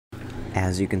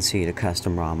As you can see, the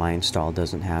custom ROM I installed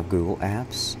doesn't have Google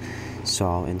Apps, so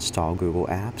I'll install Google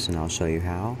Apps and I'll show you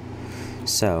how.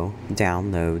 So,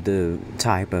 download the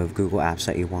type of Google Apps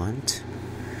that you want.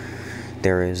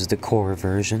 There is the core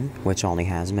version, which only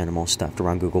has minimal stuff to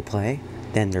run Google Play.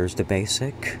 Then there's the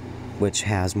basic, which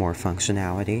has more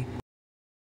functionality.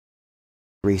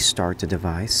 Restart the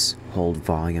device, hold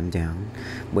volume down,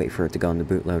 wait for it to go into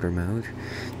bootloader mode.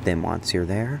 Then once you're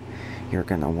there, you're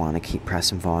going to want to keep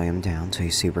pressing volume down until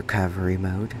you see recovery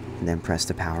mode, and then press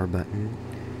the power button.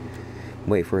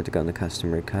 Wait for it to go into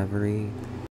custom recovery.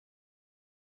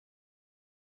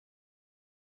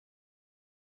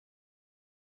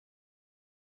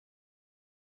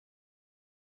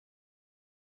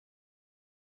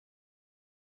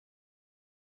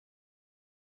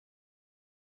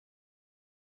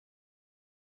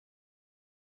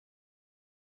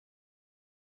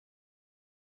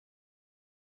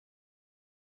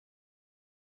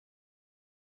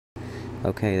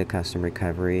 Okay, the custom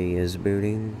recovery is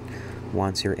booting.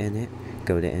 Once you're in it,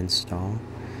 go to install,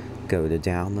 go to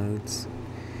downloads,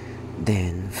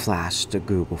 then flash the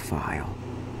Google file.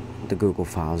 The Google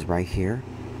file is right here,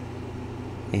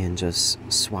 and just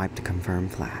swipe to confirm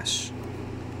flash,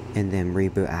 and then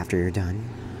reboot after you're done.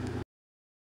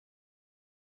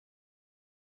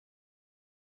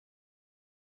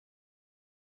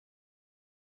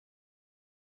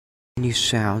 You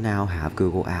shall now have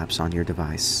Google Apps on your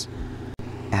device.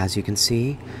 As you can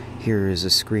see, here is a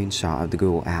screenshot of the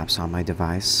Google Apps on my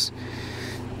device,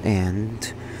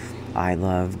 and I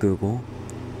love Google.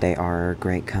 They are a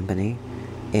great company,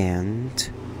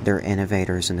 and they're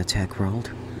innovators in the tech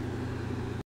world.